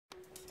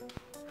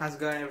How's it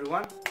going,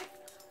 everyone?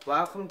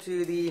 Welcome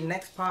to the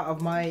next part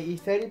of my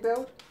E30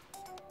 build.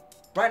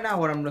 Right now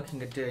what I'm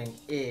looking at doing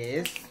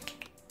is,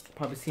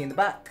 probably see in the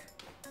back,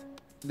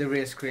 the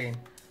rear screen.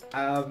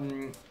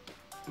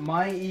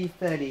 My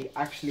E30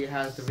 actually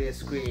has the rear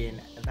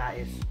screen that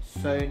is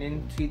sewn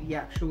into the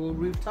actual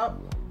rooftop.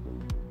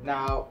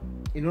 Now,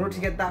 in order to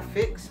get that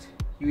fixed,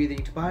 you either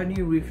need to buy a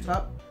new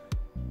rooftop,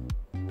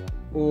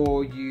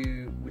 or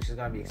which is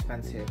going to be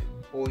expensive,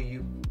 or you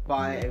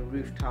buy a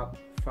rooftop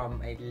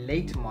from a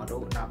later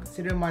model. Now,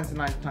 considering mine's a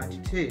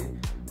 1992,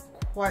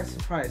 quite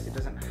surprised it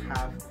doesn't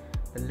have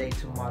the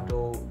later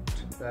model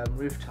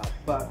rooftop,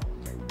 but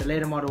the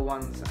later model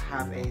ones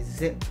have a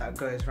zip that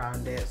goes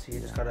around it, so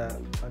you just gotta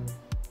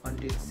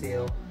undo the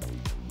seal,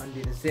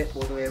 undo the zip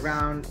all the way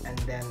around, and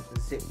then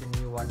zip the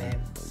new one in,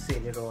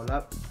 seal it all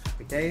up.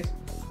 Happy days.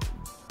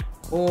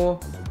 Or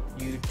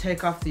you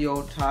take off the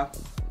old top,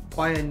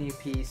 buy a new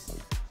piece,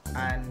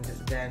 and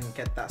then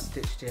get that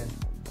stitched in.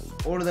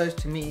 All of those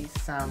to me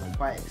sound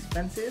quite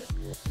expensive,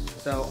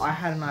 so I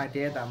had an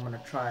idea that I'm going to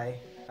try,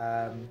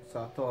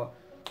 so I thought,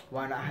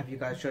 why not have you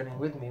guys joining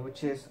with me,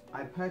 which is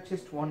I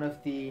purchased one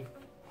of the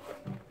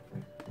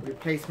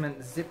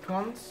replacement zipped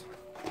ones.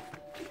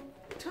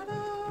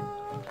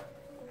 Ta-da!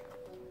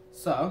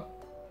 So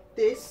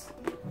this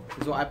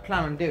is what I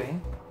plan on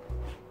doing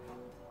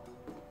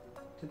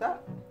to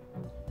that.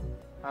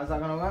 How's that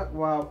going to work?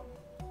 Well,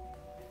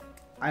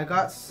 I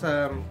got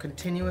some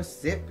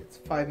continuous zip. It's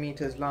 5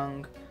 meters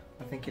long,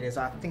 I think it is.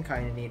 I think I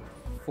only need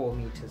 4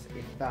 meters,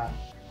 if that.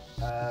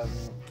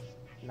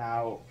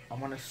 Now I'm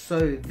going to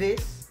sew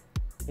this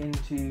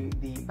into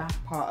the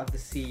back part of the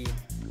seam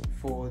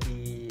for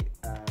the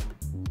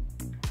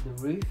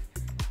roof,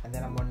 and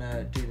then I'm going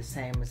to do the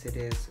same as it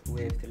is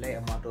with the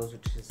later models,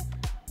 which is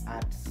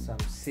add some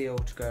seal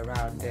to go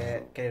around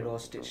it, get it all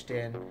stitched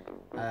in,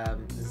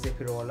 zip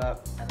it all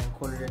up, and then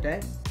call it a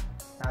day.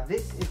 Now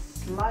this is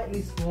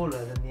slightly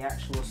smaller than the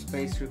actual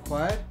space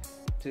required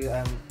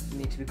to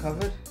need to be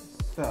covered,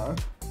 so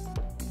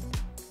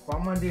what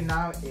I'm going to do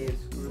now is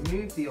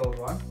remove the old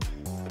one.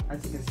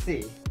 As you can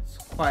see, it's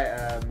quite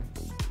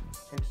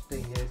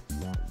interesting.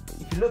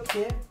 If you look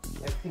here,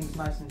 everything's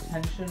nice and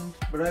tensioned,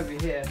 but over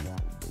here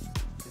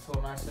it's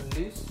all nice and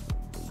loose.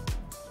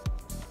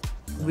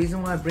 The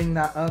reason why I bring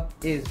that up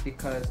is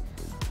because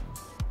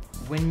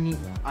when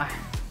I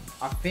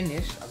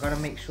finish, I've got to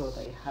make sure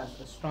that it has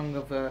as strong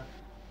of a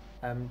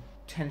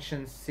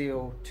tension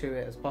seal to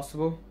it as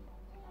possible.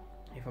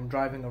 If I'm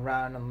driving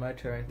around on the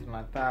motor or anything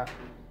like that,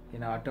 you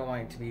know, I don't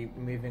want it to be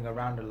moving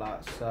around a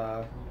lot,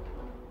 so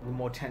the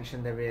more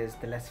tension there is,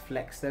 the less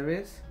flex there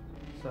is.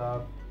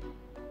 So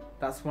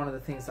that's one of the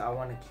things that I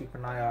want to keep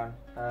an eye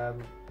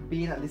on.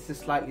 Being that this is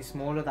slightly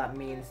smaller, that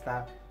means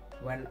that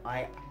when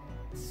I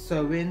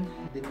sew in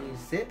the new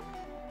zip,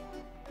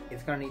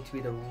 it's going to need to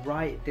be the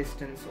right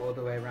distance all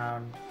the way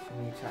around for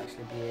me to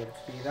actually be able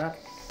to do that.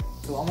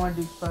 So what I want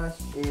to do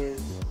first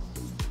is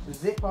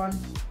zip on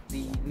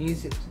the new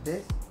zip to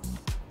this.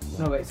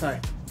 No, wait, sorry.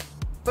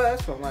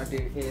 First, what I'm going to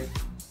do is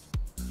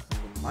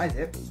my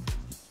zip.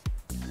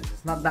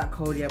 It's not that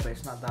cold yet, but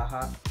it's not that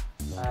hot.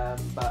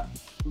 But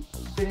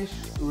finish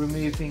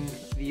removing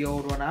the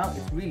old one out.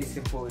 It's really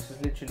simple. It's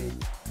just literally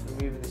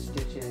removing the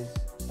stitches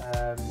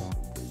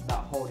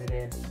that hold it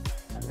in,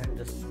 and then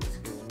just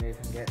basically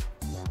removing it.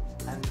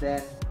 And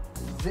then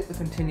zip the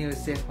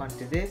continuous zip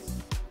onto this.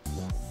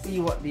 See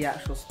what the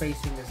actual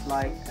spacing is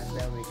like, and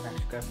then we can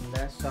actually go from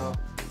there. So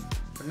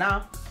for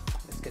now,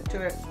 let's get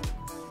to it.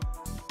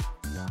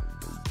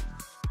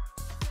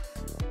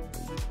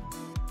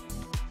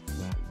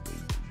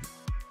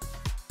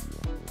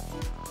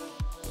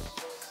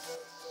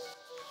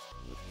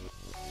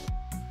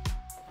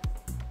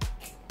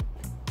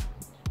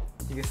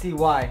 You can see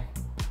why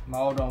my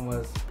old one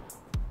was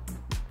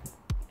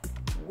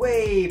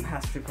way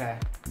past repair.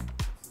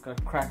 It's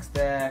got cracks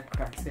there,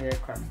 cracks here,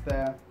 cracks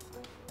there,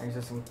 and it's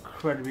just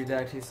incredibly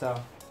dirty,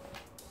 so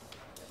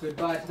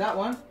goodbye to that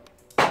one.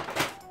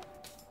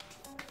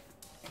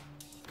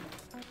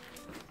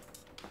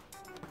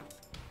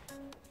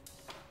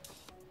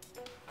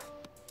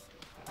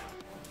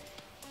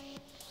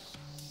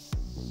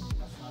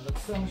 That's gonna look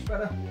so much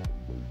better.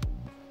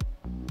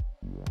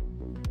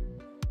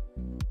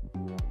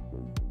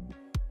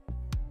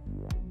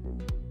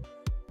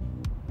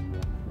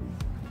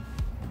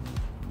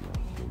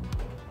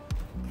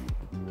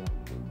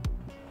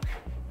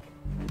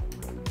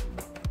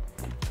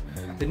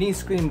 The new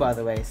screen, by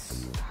the way,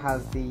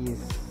 has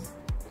these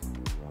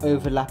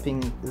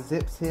overlapping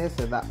zips here,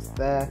 so that's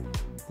there.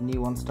 The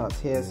new one starts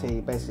here, so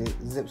it basically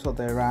zips all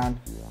the way around,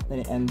 then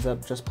it ends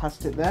up just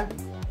past it there.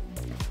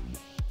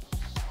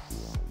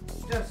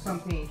 Just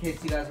something in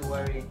case you guys are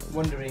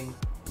wondering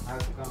how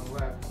it's going to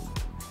work.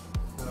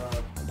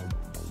 So,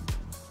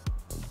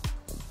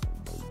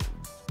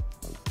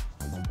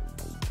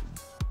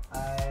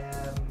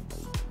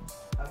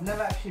 I've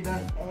never actually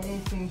done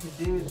anything to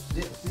do with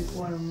zips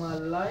before in my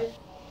life.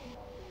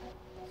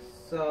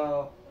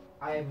 So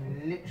I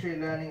am literally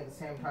learning at the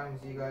same time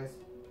as you guys.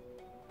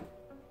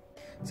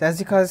 So as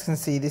you guys can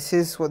see, this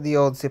is what the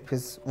old zip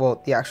is,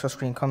 well, the actual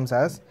screen comes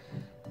as,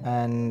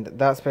 and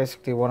that's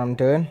basically what I'm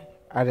doing,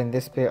 adding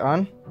this bit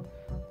on.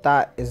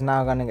 That is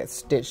now going to get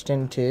stitched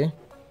into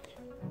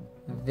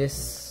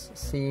this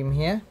seam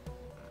here,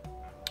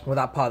 or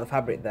that part of the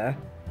fabric there,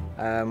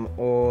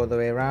 all the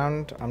way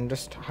around. I'm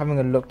just having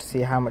a look to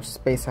see how much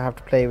space I have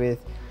to play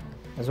with,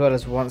 as well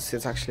as once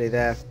it's actually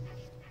there,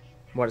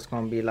 what it's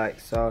going to be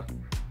like. So,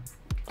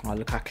 oh,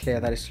 look how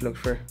clear that is to look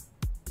through.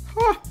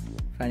 Huh.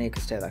 If only you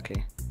could stay that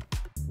clear.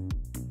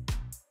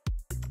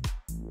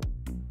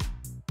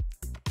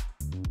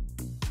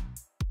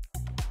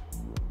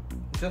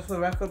 Just for the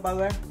record, by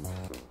the way,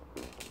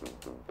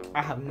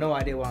 I have no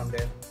idea what I'm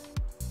doing.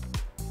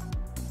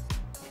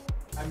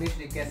 I'm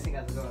usually guessing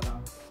as I go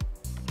along.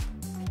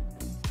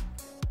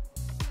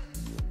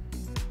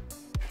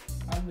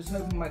 I'm just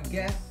hoping my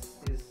guess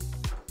is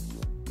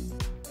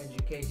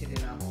educated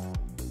enough.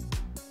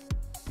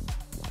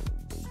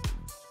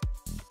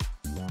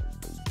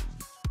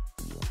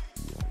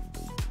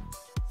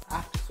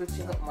 After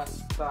switching up my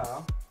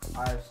style,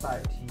 I've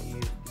started to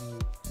use the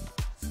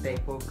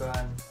staple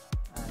gun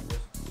and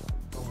just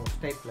normal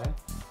stapler.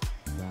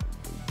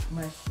 I'm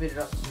going to split it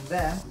up from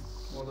there,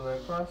 all the way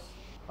across,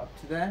 up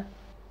to there.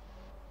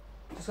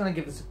 Just going to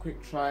give this a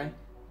quick try,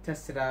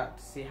 test it out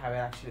to see how it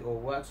actually all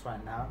works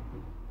right now.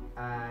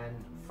 And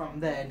from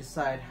there,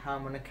 decide how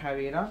I'm going to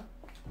carry it on.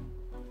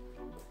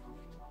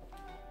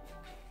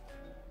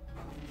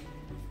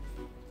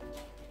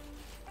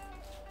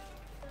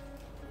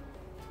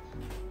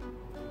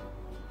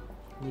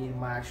 Need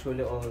my actual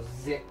little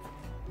zip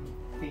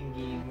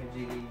thingy,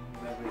 majiggy,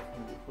 whatever it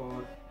can be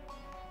called.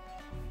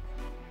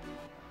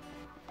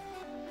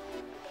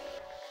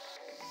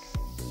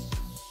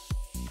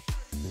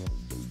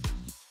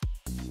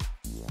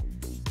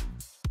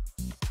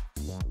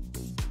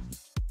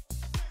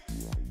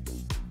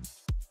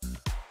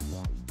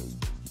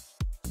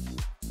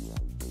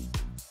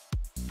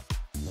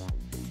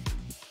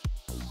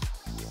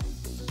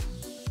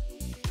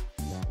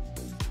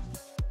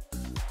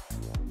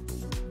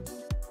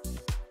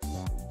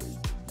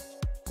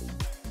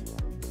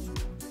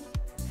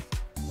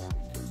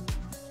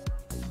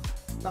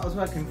 That was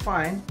working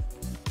fine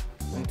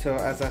until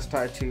as I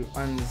started to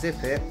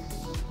unzip it,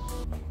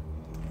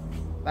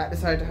 that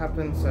decided to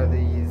happen. So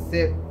the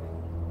zip,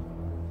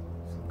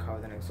 some car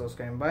with an exhaust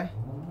going by, I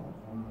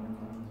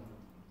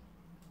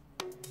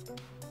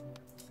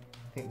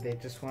think they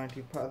just wanted to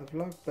be part of the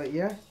vlog, but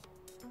yeah,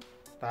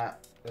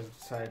 that has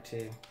decided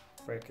to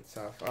break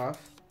itself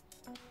off.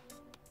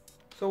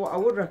 So what I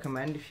would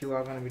recommend if you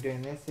are going to be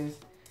doing this is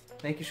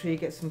making sure you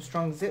get some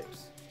strong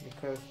zips,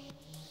 because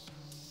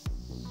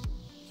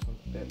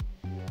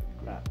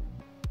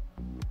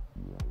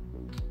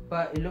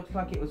but it looks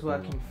like it was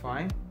working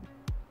fine,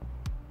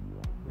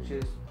 which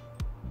is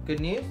good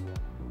news.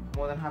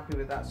 More than happy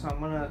with that. So I'm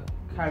gonna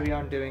carry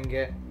on doing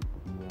it,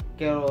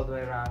 get all the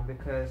way around,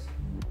 because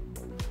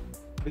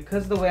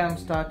the way I'm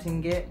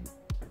starting it,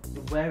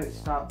 where it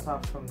starts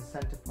off from the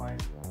center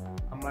point,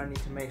 I'm gonna need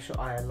to make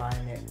sure I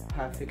align it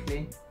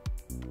perfectly.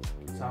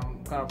 So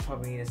I'm gonna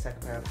probably need a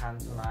second pair of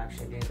hands when I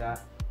actually do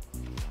that,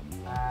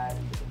 and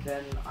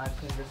then I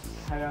can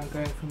just carry on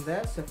going from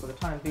there. So for the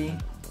time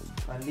being,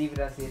 I'll leave it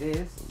as it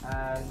is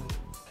and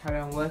carry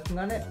on working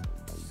on it.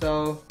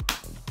 So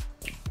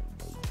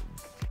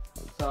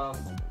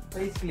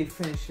basically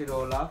finish it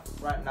all off.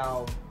 Right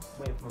now I'm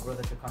waiting for my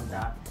brother to come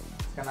down.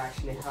 It's gonna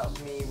actually help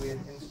me with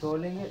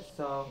installing it.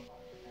 So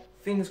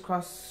fingers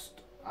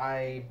crossed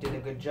I did a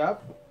good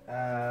job.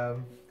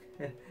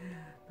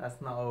 That's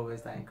not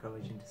always that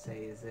encouraging to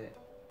say, is it?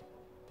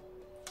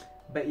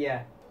 But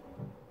yeah,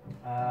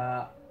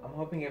 I'm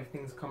hoping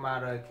everything's come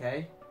out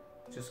okay.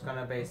 Just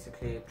gonna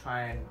basically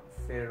try and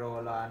fit it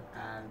all on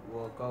and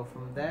we'll go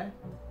from there.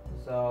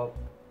 So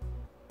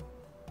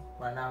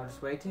right now I'm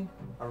just waiting.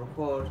 I'll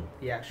record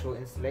the actual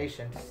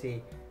installation to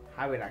see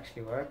how it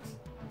actually works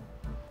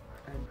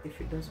and if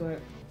it does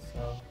work.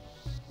 So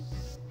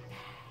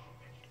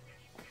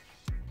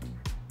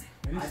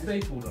is it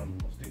stapled on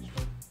or stitched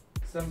on?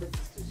 Some bits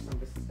are stitched, some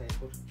bits are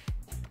stapled.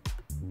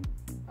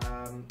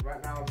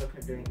 Right now I'm looking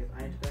at doing is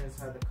I need to go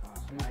inside the car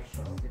and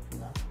actually zip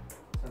it up.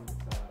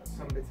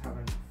 Some bits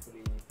haven't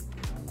fully because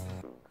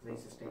they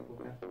used to staple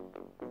them.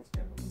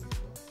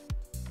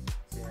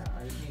 So yeah,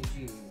 I just need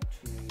you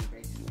to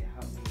basically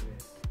help me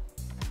with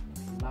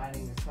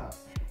lining this up so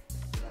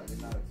that we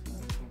know it's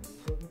working.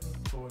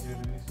 So what do you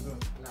do this as well?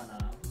 No.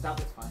 That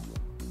was fine.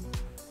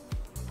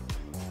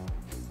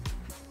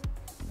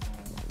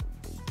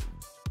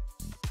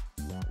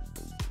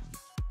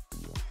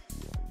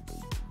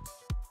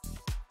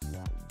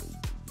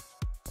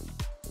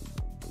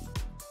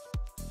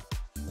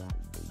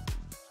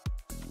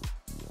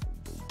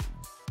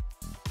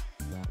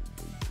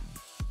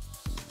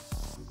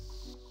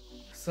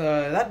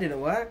 So that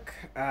didn't work.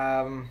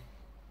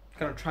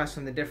 Gonna try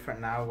something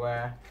different now,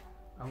 where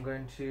I'm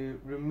going to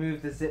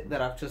remove the zip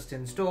that I've just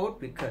installed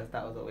because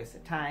that was a waste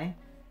of time.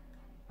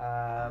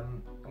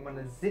 I'm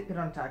gonna zip it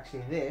onto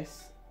actually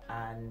this,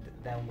 and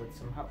then with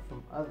some help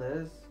from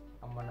others,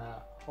 I'm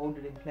gonna hold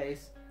it in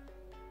place,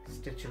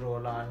 stitch it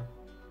all on,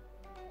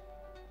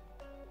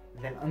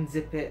 then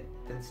unzip it,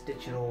 then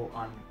stitch it all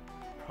on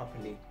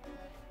properly.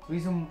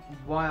 Reason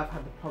why I've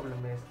had the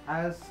problem is,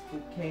 as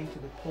it came to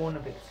the corner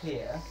bits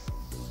here,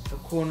 the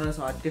corners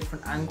are at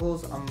different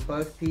angles on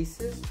both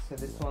pieces. So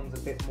this one's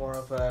a bit more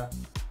of a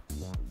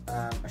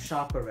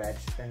sharper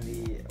edge than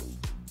the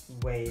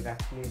way it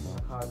actually is on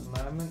the car at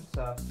the moment.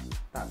 So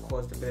that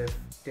caused a bit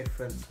of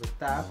difference with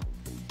that.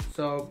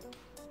 So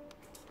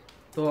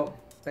thought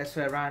best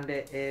way around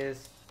it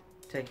is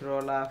take it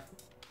all off,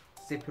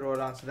 zip it all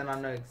on, so then I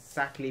know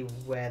exactly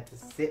where the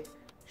zip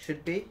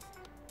should be,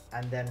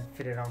 and then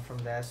fit it on from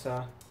there.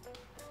 So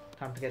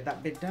time to get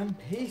that bit done.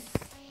 Peace.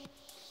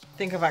 I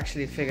think I've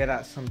actually figured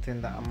out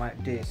something that I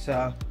might do.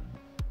 So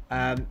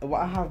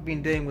what I have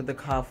been doing with the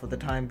car for the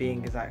time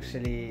being is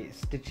actually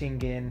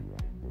stitching in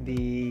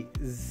the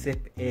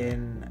zip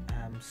in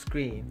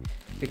screen,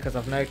 because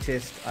I've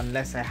noticed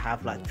unless I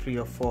have like 3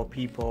 or 4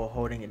 people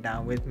holding it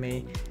down with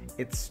me,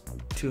 it's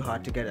too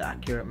hard to get an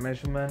accurate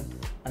measurement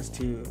as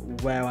to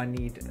where I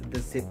need the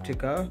zip to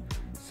go.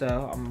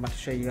 So I'm about to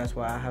show you guys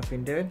what I have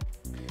been doing.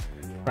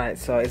 Right,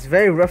 so it's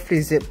very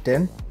roughly zipped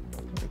in.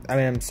 I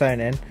mean, I'm sewn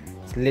in.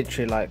 It's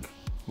literally like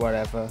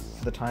whatever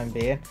for the time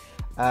being.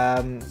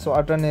 So what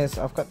I've done is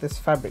I've got this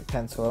fabric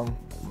pencil.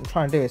 What I'm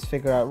trying to do is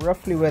figure out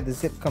roughly where the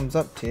zip comes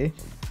up to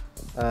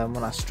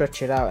when I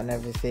stretch it out and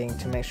everything,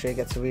 to make sure it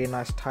gets a really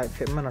nice tight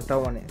fitment. I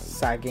don't want it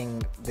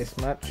sagging this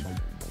much,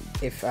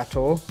 if at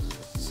all.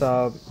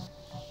 So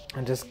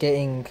I'm just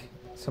getting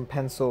some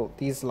pencil.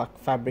 These are like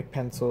fabric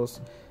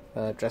pencils,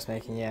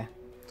 dressmaking, yeah.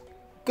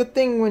 Good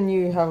thing when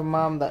you have a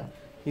mom that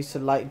used to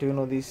like doing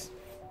all these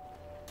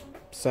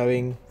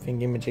sewing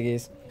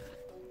thingy-majiggies.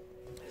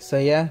 So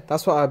yeah,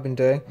 that's what I've been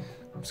doing.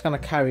 I'm just gonna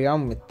carry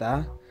on with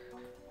that.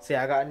 So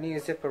yeah, I got a new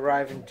zip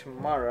arriving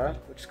tomorrow,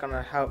 which is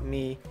gonna help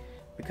me,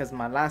 because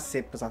my last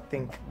zip was, I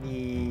think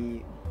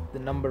the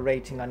number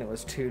rating on it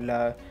was too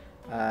low,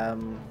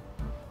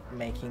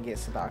 making it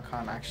so that I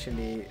can't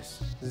actually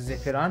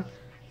zip it on.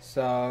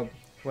 So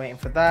waiting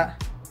for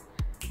that,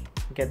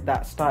 get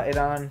that started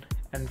on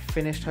and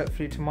finished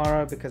hopefully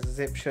tomorrow, because the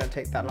zip shouldn't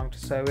take that long to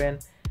sew in,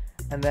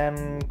 and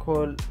then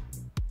calling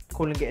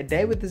it a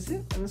day with the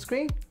zip and the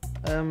screen.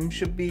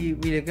 Should be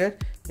really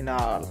good. You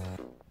know,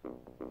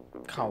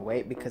 can't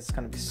wait, because it's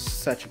going to be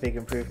such a big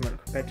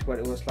improvement compared to what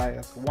it was like.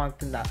 That's the one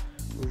thing that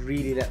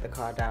really let the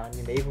car down.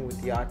 You know, even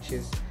with the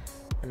arches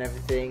and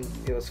everything,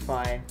 it was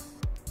fine.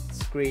 The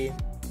screen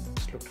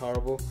just looked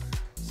horrible.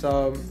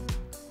 So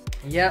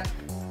yeah,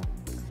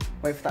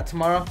 wait for that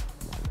tomorrow.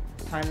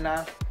 Time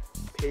now.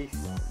 Peace.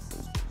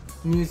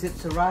 New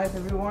zips arrived,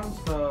 everyone.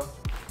 So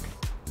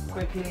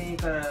quickly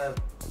gotta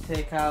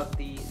take out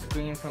the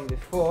screen from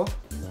before.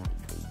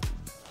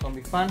 It's gonna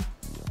be fun.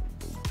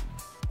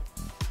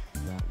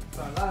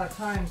 So a lot of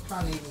time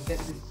trying to even get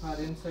this part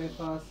in so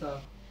far, so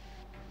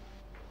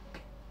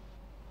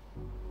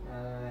it's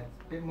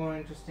a bit more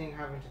interesting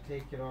having to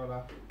take it all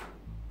off.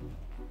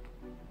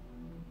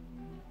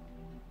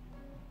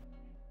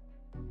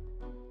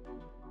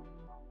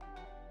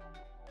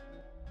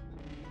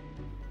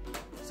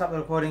 Stop the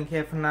recording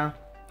here for now.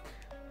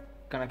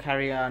 Gonna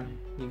carry on.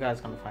 You guys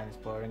are gonna find this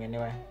boring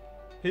anyway.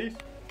 Peace.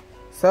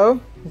 So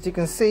as you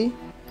can see,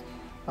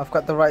 I've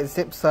got the right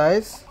zip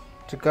size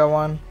to go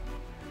on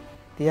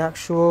the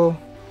actual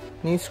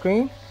new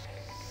screen.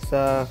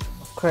 So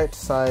I've created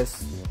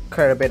size,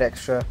 created a bit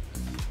extra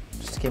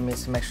just to give me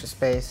some extra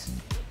space.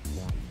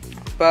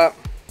 But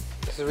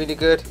this is really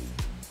good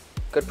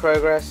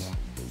progress.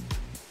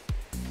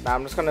 Now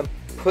I'm just gonna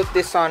put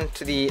this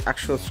onto the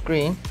actual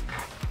screen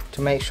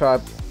to make sure I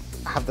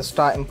have the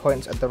starting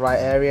points at the right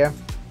area.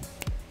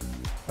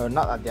 Or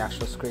not at the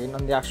actual screen,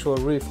 on the actual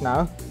roof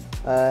now.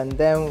 And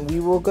then we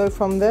will go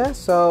from there.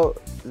 So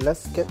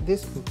let's get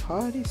this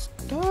party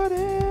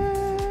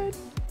started.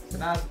 So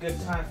now's a good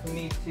time for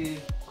me to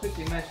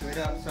quickly measure it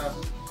up. So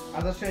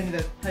as I was showing you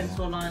the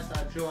pencil lines that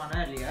I drew on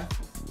earlier,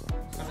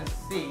 I'm just going to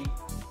see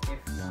if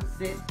the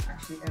zip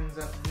actually ends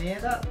up near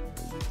that.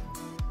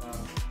 So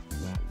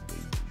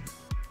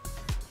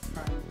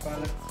try and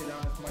balance it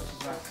on as much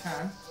as I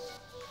can.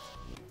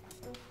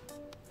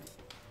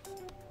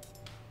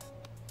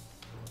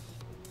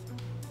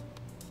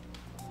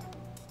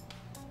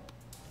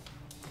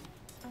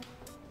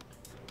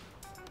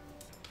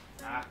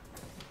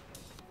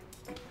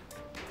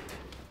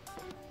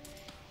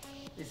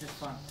 This is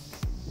fun,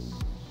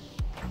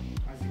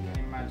 as you can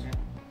imagine.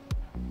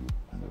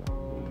 It's a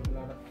whole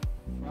lot of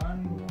fun,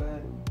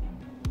 but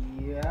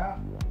yeah,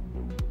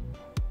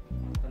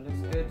 that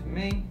looks good to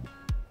me.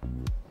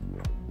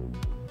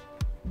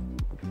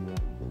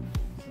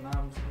 So now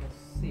I'm just going to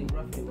see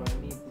roughly where I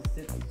need the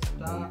zip to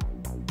start.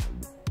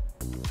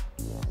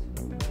 So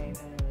the main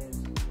area is,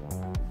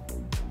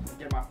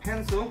 get my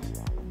pencil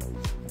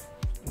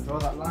and draw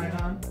that line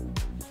on.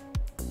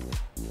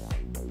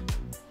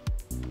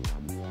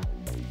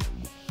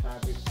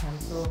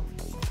 Pencil.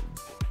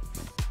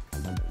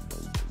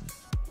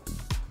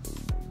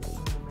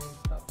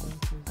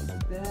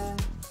 There.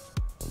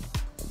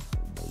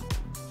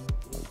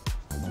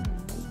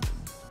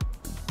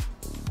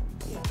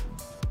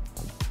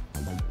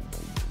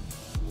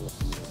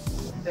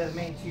 they're the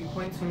main 2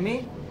 points for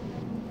me.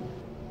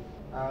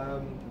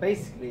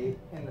 Basically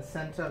in the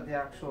center of the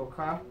actual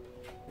car.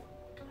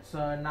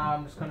 So now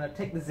I'm just going to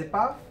take the zip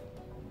off,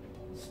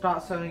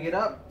 start sewing it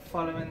up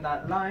following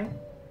that line,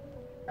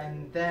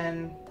 and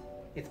then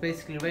it's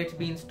basically ready to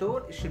be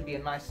installed. It should be a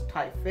nice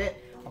tight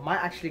fit. I might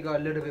actually go a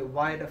little bit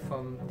wider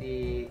from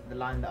the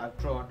line that I've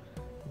drawn,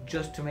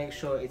 just to make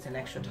sure it's an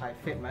extra tight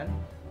fitment.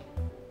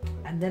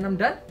 And then I'm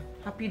done.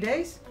 Happy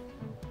days.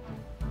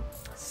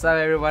 So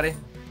everybody,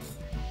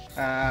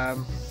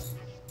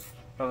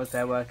 brothers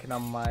there working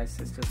on my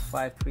sister's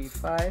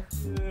 535.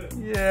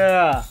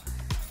 Yeah.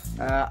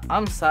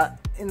 I'm sat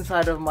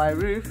inside of my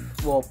roof.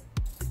 Well,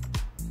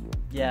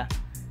 yeah.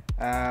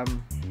 I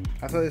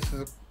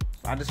thought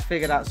I just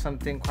figured out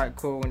something quite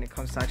cool when it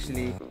comes to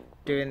actually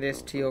doing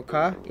this to your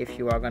car, if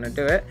you are going to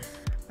do it.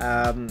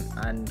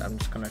 And I'm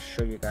just going to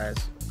show you guys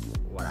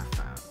what I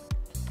found.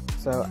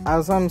 So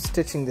as I'm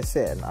stitching this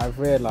in, I've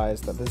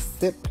realized that the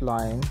zip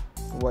line,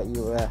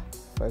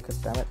 focus,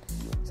 damn it.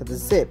 So the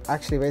zip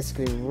actually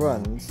basically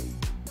runs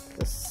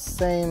the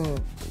same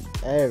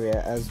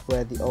area as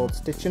where the old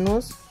stitching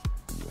was,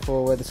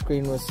 for where the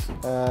screen was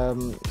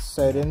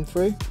sewed in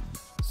through.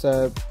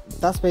 So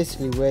that's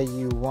basically where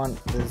you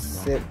want the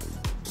zip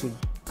to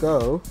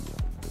go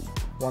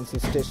once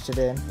you've stitched it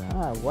in.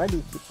 Why do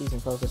you keep losing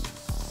focus?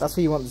 That's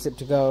where you want the zip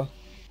to go.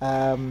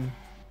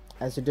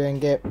 As you're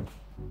doing it,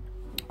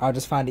 I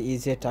just find it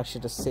easier to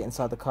actually just sit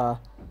inside the car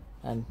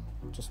and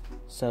just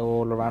sew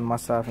all around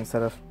myself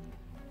instead of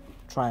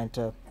trying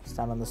to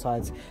stand on the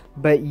sides.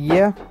 But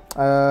yeah,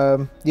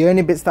 the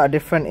only bits that are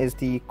different is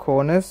the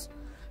corners.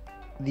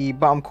 The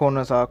bottom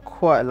corners are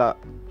quite a lot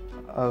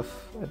of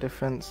a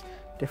different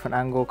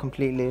angle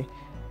completely.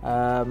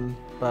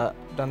 But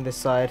done this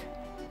side,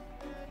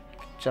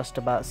 just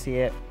about see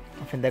it.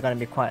 I think they're going to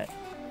be quite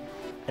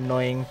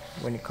annoying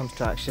when it comes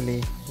to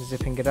actually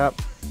zipping it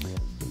up.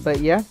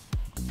 But yeah,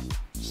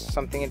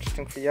 something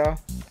interesting for y'all.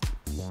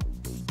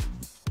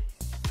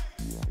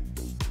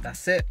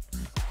 That's it.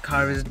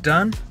 Car is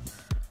done.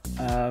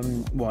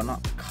 Well,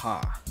 not the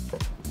car.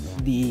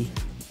 The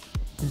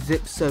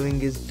zip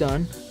sewing is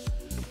done.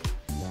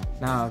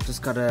 Now I've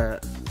just gotta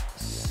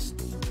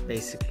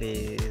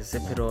basically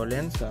zip it all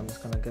in. So I'm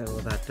just gonna get all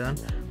that done.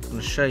 I'm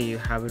gonna show you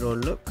how it all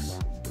looks.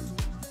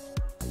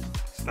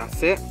 So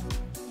that's it.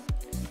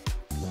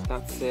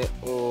 That's it,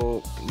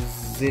 all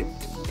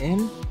zipped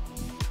in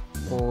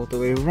all the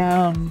way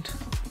around,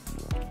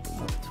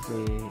 up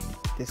through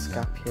this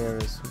gap here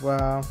as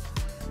well.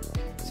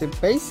 So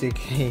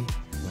basically,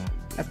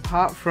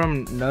 apart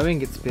from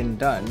knowing it's been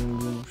done,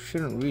 you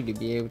shouldn't really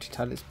be able to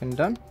tell it's been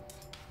done.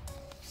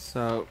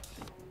 So,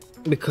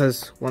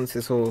 because once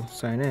it's all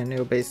sewn in,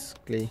 it'll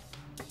basically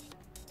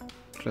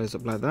close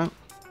up like that.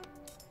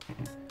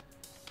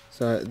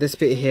 So this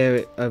bit here,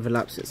 it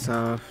overlaps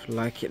itself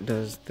like it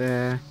does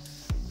there.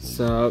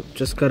 So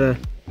just gotta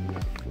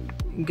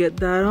get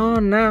that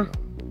on now.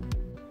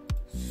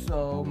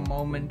 So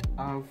moment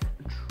of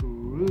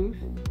truth.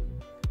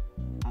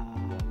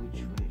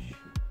 Which way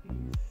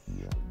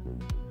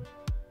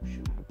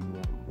should I go?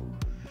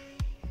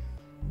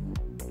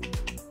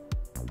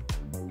 I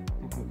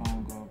think we're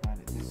gonna go about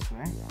it this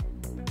way.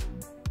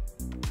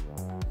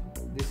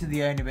 This is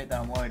the only bit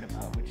that I'm worried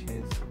about, which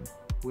is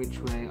which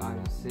way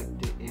I've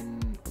zipped it in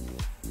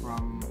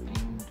from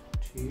end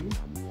to.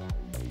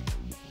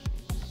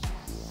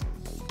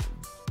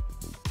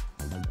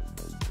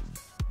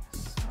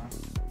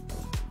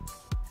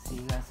 See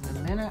you guys in a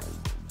minute.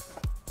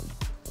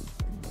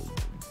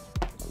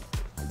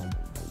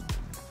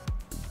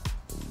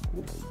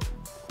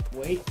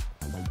 Wait.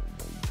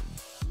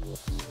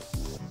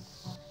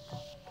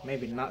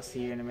 Maybe not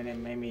see you in a minute.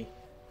 Maybe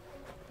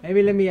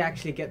let me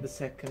actually get the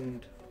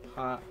second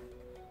part,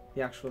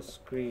 the actual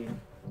screen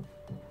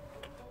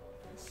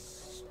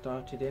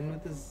started in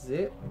with the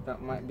zip.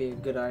 That might be a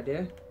good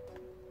idea.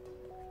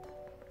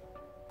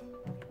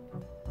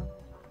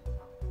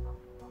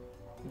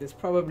 This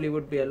probably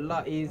would be a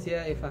lot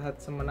easier if I had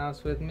someone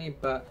else with me,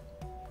 but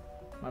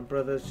my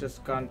brother's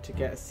just gone to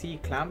get a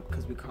C-clamp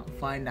because we can't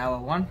find our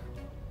one,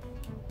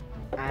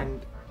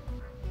 and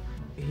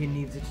he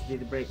needs it to do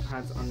the brake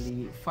pads on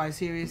the 5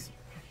 Series.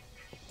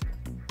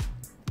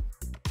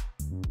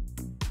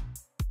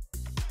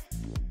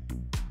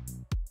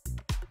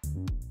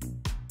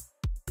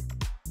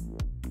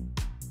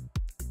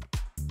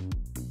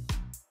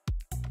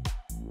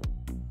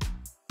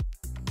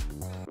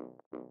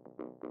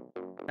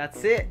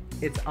 That's it,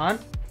 it's on,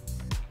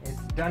 it's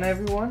done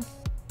everyone.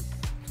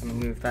 I'm gonna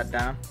move that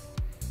down.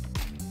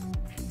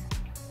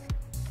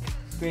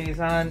 Screen is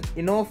on.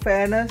 In all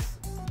fairness,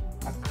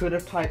 I could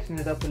have tightened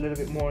it up a little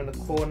bit more in the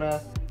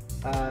corner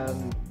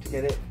to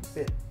get it a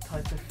bit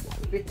tighter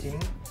fitting,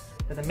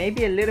 but then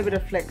maybe a little bit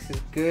of flex is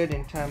good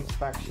in terms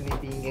of actually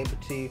being able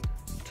to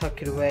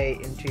tuck it away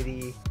into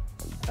the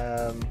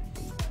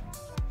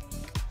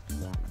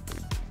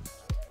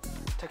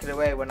tuck it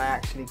away when I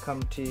actually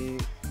come to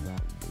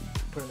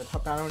putting the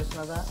top down or anything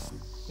like that.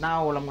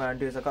 Now all I'm going to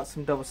do is I've got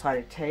some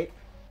double-sided tape.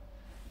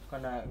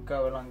 I'm going to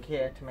go along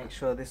here to make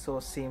sure this all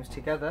seams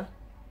together.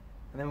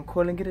 and then we're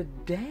calling it a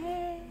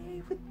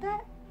day with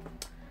that.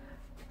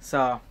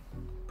 So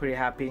pretty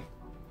happy.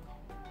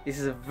 This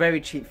is a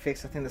very cheap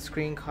fix. I think the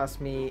screen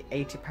cost me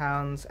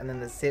 £80, and then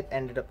the zip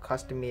ended up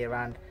costing me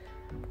around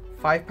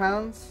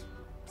 £5. So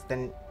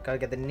then gotta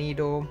get the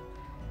needle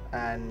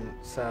and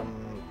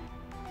some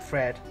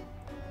thread.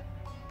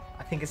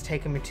 I think it's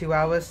taken me 2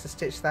 hours to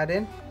stitch that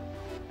in,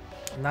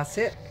 and that's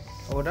it,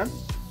 all done.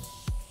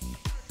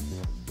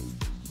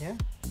 Yeah,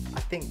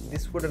 I think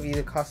this would have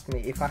either cost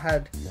me, if I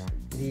had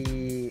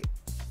the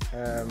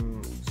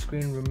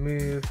screen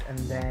removed and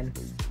then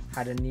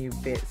had a new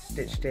bit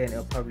stitched in,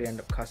 it'll probably end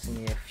up costing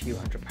me a few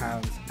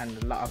 £100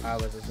 and a lot of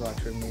hours as well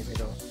to remove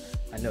it all.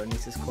 My little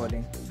niece is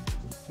calling.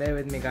 Bear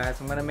with me guys,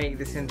 I'm gonna make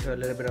this into a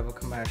little bit of a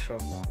commercial,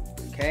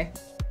 okay?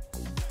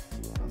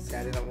 I'll say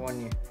I didn't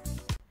warn you.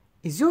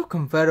 Is your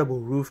convertible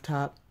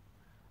rooftop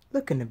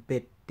looking a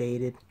bit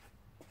dated?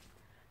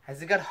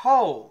 Has it got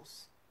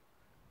holes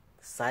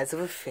the size of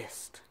a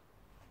fist?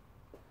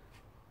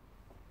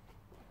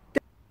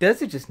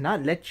 Does it just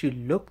not let you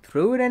look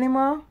through it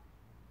anymore?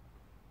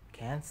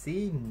 Can't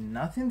see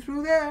nothing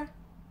through there.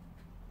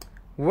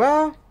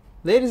 Well,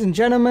 ladies and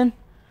gentlemen,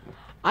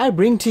 I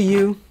bring to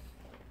you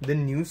the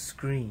new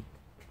screen.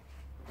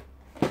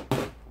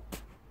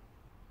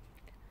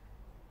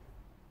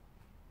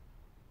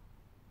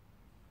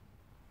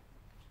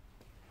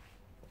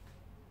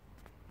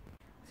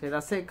 So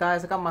that's it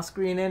guys, I got my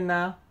screen in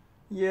now.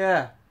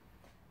 Yeah.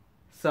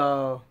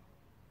 So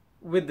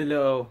with the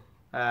little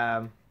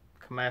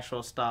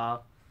commercial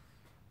style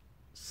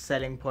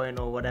selling point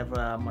or whatever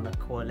I'm gonna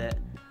call it,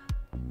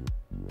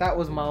 that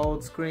was my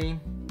old screen.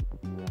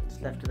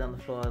 Just left it on the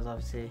floor, as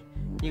obviously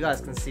you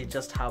guys can see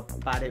just how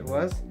bad it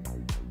was.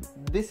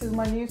 This is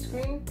my new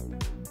screen.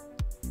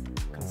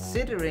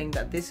 Considering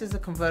that this is a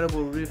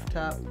convertible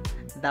rooftop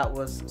that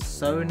was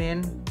sewn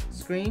in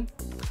screen,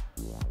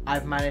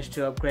 I've managed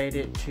to upgrade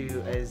it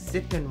to a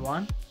zip-in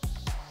one.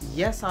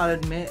 Yes, I'll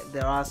admit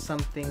there are some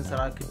things that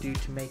I could do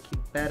to make it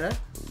better,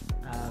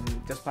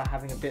 just by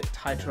having a bit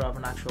tighter of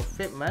an actual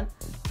fitment.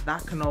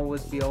 That can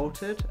always be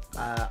altered.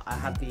 I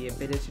have the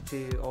ability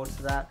to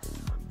alter that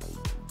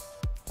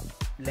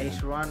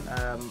later on.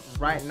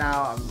 Right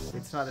now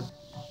it's not the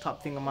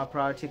top thing on my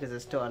priority because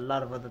there's still a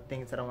lot of other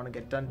things that I want to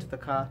get done to the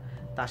car.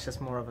 That's just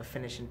more of a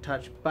finishing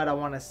touch, but I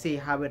want to see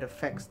how it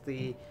affects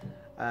the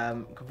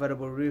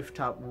convertible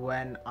rooftop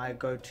when I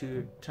go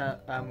to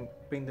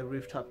bring the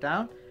rooftop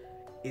down.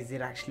 Is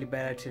it actually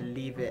better to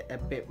leave it a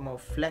bit more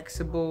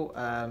flexible,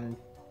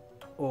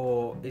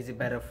 or is it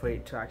better for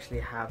it to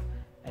actually have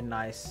a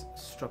nice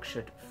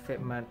structured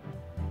fitment?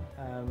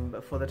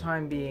 But for the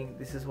time being,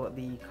 this is what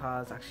the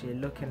car's actually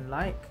looking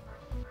like.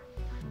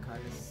 You can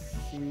kind of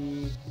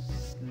see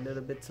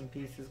little bits and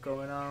pieces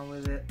going on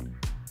with it.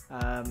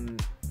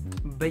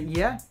 But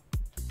yeah,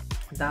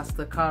 that's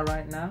the car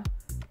right now.